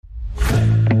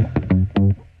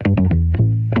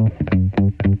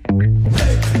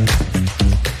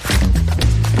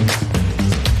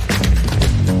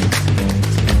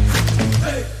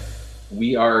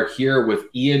here with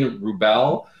Ian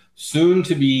Wroobel, soon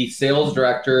to be sales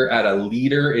director at a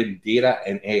leader in data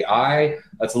and AI.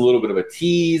 That's a little bit of a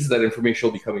tease. That information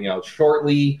will be coming out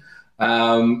shortly.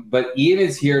 But Ian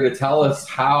is here to tell us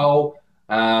how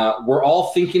we're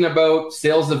all thinking about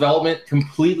sales development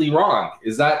completely wrong.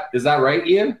 Is that right,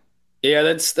 Ian? Yeah,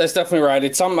 that's definitely right.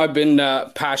 It's something I've been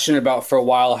passionate about for a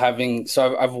while.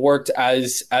 I've worked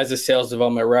as a sales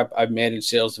development rep. I've managed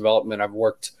sales development. I've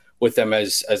worked with them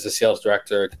as a sales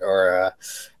director or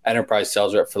enterprise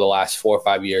sales rep for the last 4 or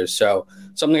 5 years. So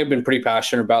something I've been pretty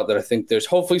passionate about that I think there's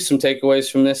hopefully some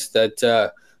takeaways from this that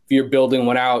if you're building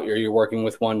one out or you're working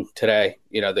with one today,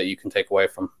 that you can take away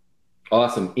from.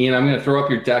 Awesome. Ian, I'm going to throw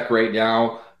up your deck right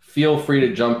now. Feel free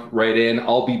to jump right in.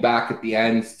 I'll be back at the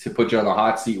end to put you on the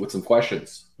hot seat with some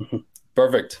questions.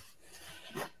 Perfect.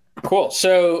 Cool.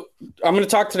 So I'm going to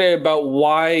talk today about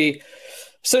why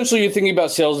essentially you're thinking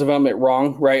about sales development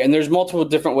wrong, right? And there's multiple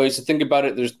different ways to think about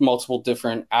it. There's multiple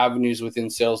different avenues within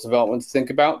sales development to think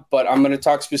about, but I'm going to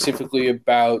talk specifically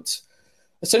about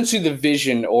essentially the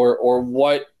vision or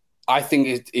what I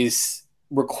think is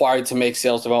required to make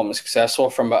sales development successful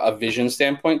from a vision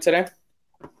standpoint today.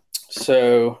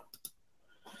 So,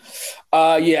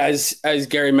 as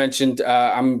Gary mentioned,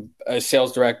 I'm a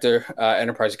sales director,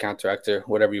 enterprise account director,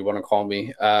 whatever you want to call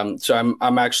me. So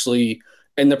I'm actually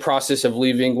in the process of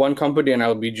leaving one company, and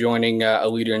I'll be joining a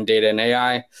leader in data and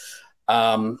AI.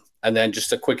 And then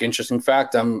just a quick interesting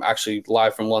fact: I'm actually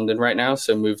live from London right now,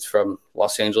 so moved from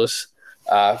Los Angeles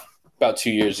about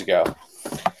 2 years ago.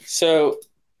 So,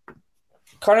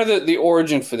 kind of the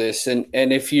origin for this, and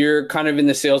if you're kind of in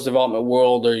the sales development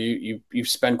world or you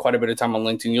spend quite a bit of time on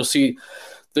LinkedIn, you'll see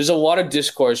there's a lot of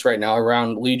discourse right now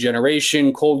around lead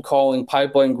generation, cold calling,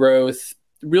 pipeline growth.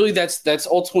 Really, that's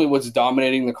ultimately what's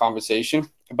dominating the conversation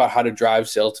about how to drive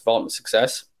sales development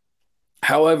success.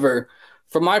 However,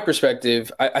 from my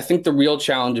perspective, I think the real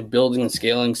challenge of building and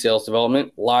scaling sales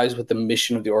development lies with the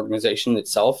mission of the organization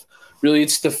itself. Really,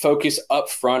 it's the focus up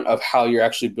front of how you're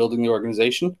actually building the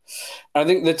organization. And I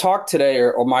think the talk today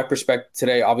or my perspective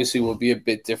today obviously will be a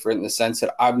bit different in the sense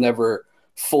that I've never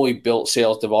fully built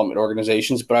sales development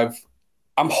organizations, but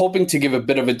I'm hoping to give a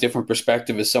bit of a different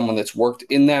perspective as someone that's worked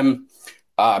in them,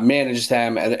 managed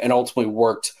them, and ultimately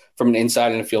worked from an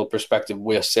inside and field perspective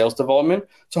with sales development.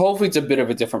 So hopefully it's a bit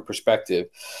of a different perspective.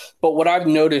 But what I've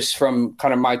noticed from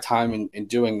kind of my time in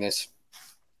doing this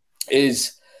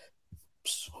is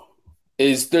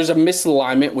there's a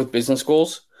misalignment with business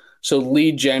goals. So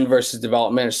lead gen versus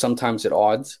development are sometimes at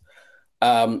odds.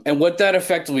 And what that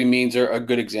effectively means, or a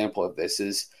good example of this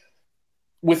is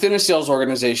within a sales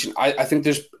organization, I think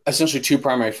there's essentially two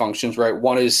primary functions, right?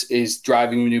 One is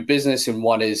driving new business, and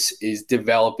one is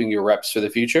developing your reps for the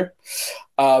future.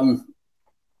 And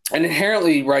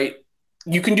inherently, right,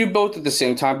 you can do both at the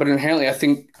same time, but inherently, I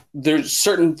think there's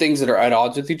certain things that are at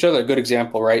odds with each other. A good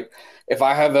example, right? If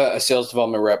I have a sales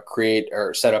development rep create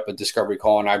or set up a discovery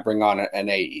call and I bring on an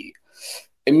AE,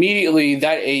 immediately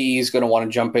that AE is going to want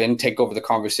to jump in, take over the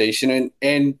conversation.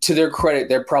 And to their credit,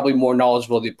 they're probably more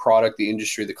knowledgeable of the product, the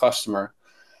industry, the customer.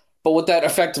 But what that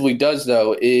effectively does,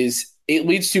 though, is it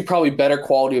leads to probably better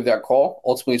quality of that call.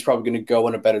 Ultimately, it's probably going to go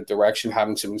in a better direction,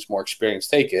 having someone who's more experienced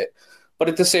take it. But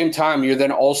at the same time, you're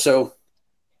then also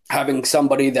having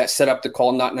somebody that set up the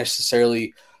call not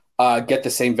necessarily get the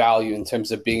same value in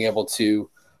terms of being able to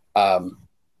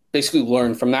basically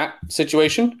learn from that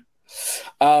situation.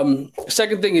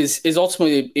 Second thing is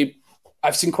ultimately,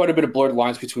 I've seen quite a bit of blurred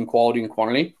lines between quality and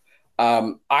quantity.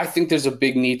 I think there's a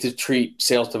big need to treat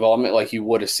sales development like you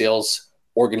would a sales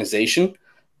organization.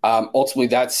 Ultimately,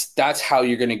 that's how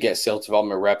you're going to get sales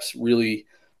development reps really,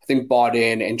 I think, bought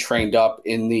in and trained up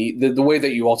in the way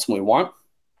that you ultimately want.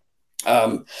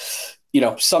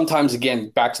 Sometimes, again,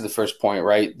 back to the first point,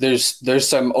 right? There's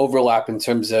some overlap in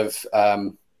terms of,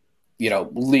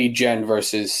 lead gen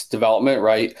versus development,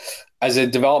 right? As a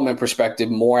development perspective,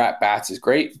 more at bats is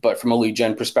great, but from a lead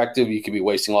gen perspective, you could be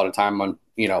wasting a lot of time on,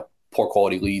 poor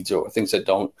quality leads or things that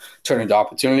don't turn into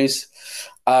opportunities.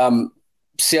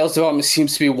 Sales development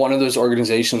seems to be one of those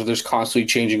organizations where there's constantly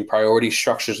changing priority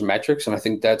structures and metrics. And I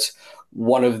think that's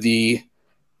one of the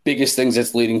biggest things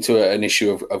that's leading to an issue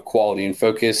of quality and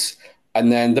focus.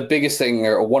 And then the biggest thing,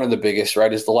 or one of the biggest,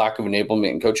 right, is the lack of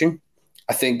enablement and coaching.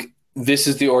 I think this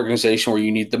is the organization where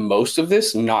you need the most of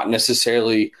this, not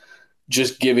necessarily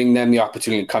just giving them the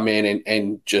opportunity to come in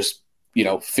and just,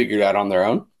 figure it out on their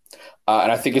own.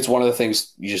 And I think it's one of the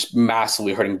things just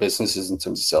massively hurting businesses in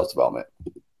terms of sales development.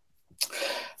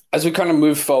 As we kind of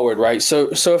move forward, right? So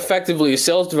effectively, a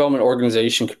sales development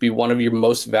organization could be one of your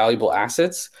most valuable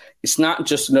assets. It's not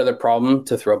just another problem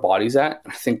to throw bodies at.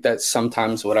 I think that's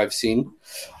sometimes what I've seen.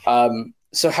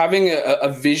 So having a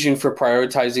vision for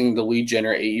prioritizing the lead gen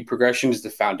or AE progression is the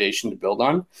foundation to build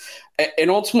on.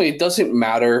 And ultimately, it doesn't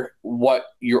matter what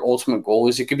your ultimate goal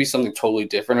is. It could be something totally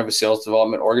different of a sales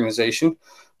development organization.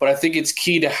 But I think it's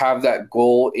key to have that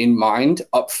goal in mind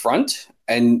up front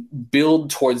and build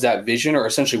towards that vision, or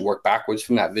essentially work backwards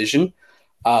from that vision,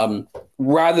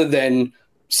 rather than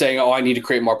saying, "Oh, I need to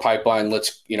create more pipeline.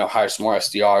 Let's hire some more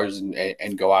SDRs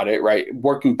and go at it." Right,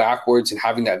 working backwards and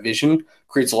having that vision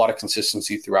creates a lot of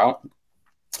consistency throughout.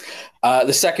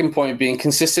 The second point being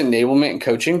consistent enablement and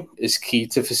coaching is key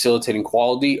to facilitating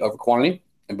quality over quantity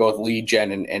in both lead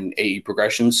gen and AE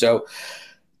progression. So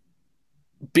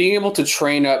being able to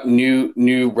train up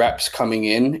new reps coming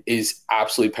in is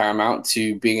absolutely paramount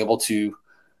to being able to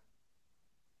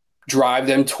drive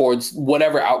them towards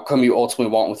whatever outcome you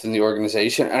ultimately want within the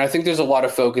organization. And I think there's a lot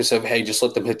of focus of, hey, just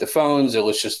let them hit the phones, or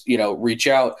let's just reach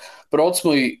out. But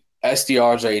ultimately,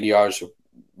 SDRs or ADRs, or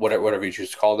whatever you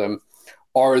choose to call them,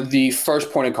 are the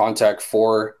first point of contact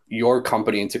for your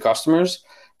company and to customers.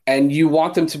 And you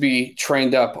want them to be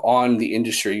trained up on the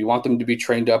industry. You want them to be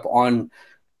trained up on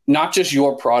not just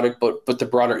your product, but the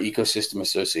broader ecosystem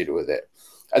associated with it.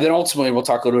 And then ultimately, we'll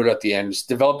talk a little bit at the end, is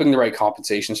developing the right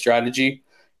compensation strategy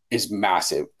is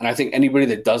massive. And I think anybody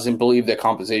that doesn't believe that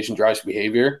compensation drives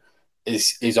behavior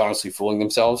is honestly fooling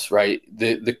themselves, right?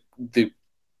 The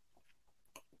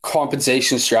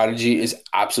compensation strategy is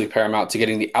absolutely paramount to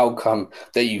getting the outcome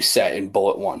that you set in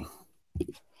bullet one.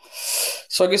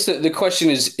 So I guess the question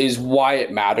is why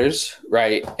it matters,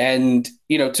 right? And,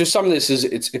 to some of this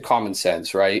it's a common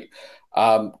sense, right?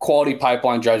 Quality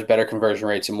pipeline drives better conversion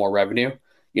rates and more revenue.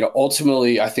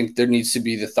 Ultimately, I think there needs to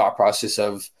be the thought process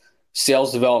of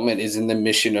sales development is in the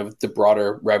mission of the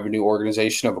broader revenue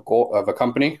organization of a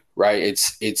company, right?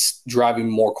 It's driving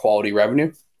more quality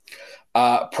revenue.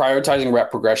 Prioritizing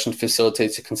rep progression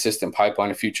facilitates a consistent pipeline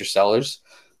of future sellers.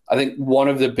 I think one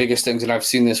of the biggest things, and I've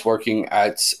seen this working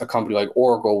at a company like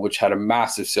Oracle, which had a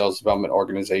massive sales development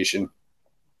organization,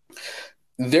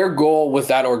 their goal with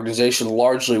that organization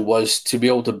largely was to be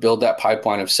able to build that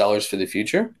pipeline of sellers for the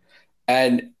future.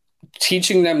 And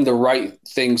teaching them the right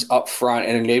things up front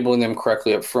and enabling them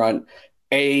correctly up front,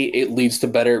 A, it leads to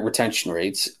better retention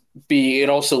rates. B, it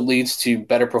also leads to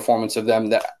better performance of them,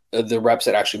 that the reps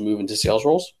that actually move into sales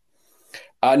roles.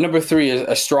 Number three is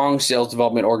a strong sales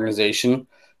development organization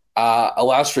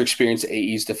allows for experienced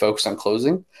AEs to focus on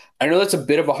closing. I know that's a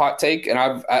bit of a hot take, and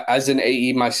I've, as an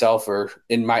AE myself, or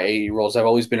in my AE roles, I've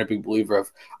always been a big believer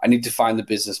of I need to find the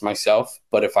business myself,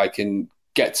 but if I can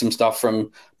get some stuff from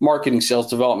marketing, sales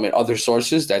development, other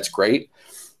sources, that's great.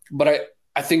 But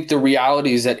I think the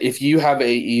reality is that if you have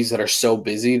AEs that are so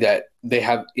busy that they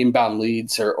have inbound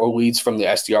leads or leads from the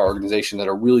SDR organization that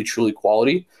are really, truly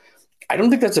quality, I don't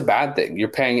think that's a bad thing. You're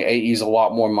paying AEs a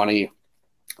lot more money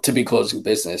to be closing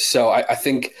business. So I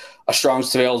think a strong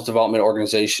sales development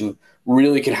organization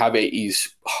really can have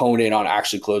AEs hone in on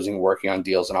actually closing and working on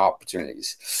deals and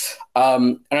opportunities.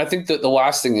 And I think that the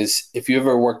last thing is, if you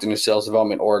ever worked in a sales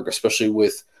development org, especially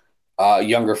with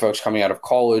younger folks coming out of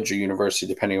college or university,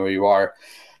 depending where you are,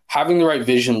 having the right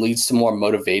vision leads to more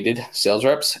motivated sales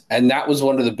reps. And that was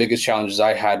one of the biggest challenges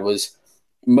I had, was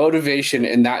motivation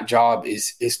in that job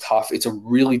is tough. It's a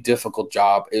really difficult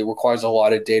job. It requires a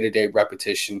lot of day-to-day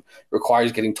repetition. It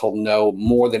requires getting told no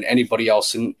more than anybody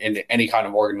else in any kind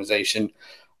of organization.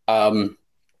 And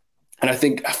I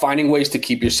think finding ways to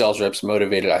keep your sales reps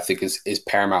motivated, I think is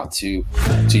paramount to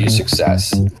your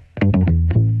success.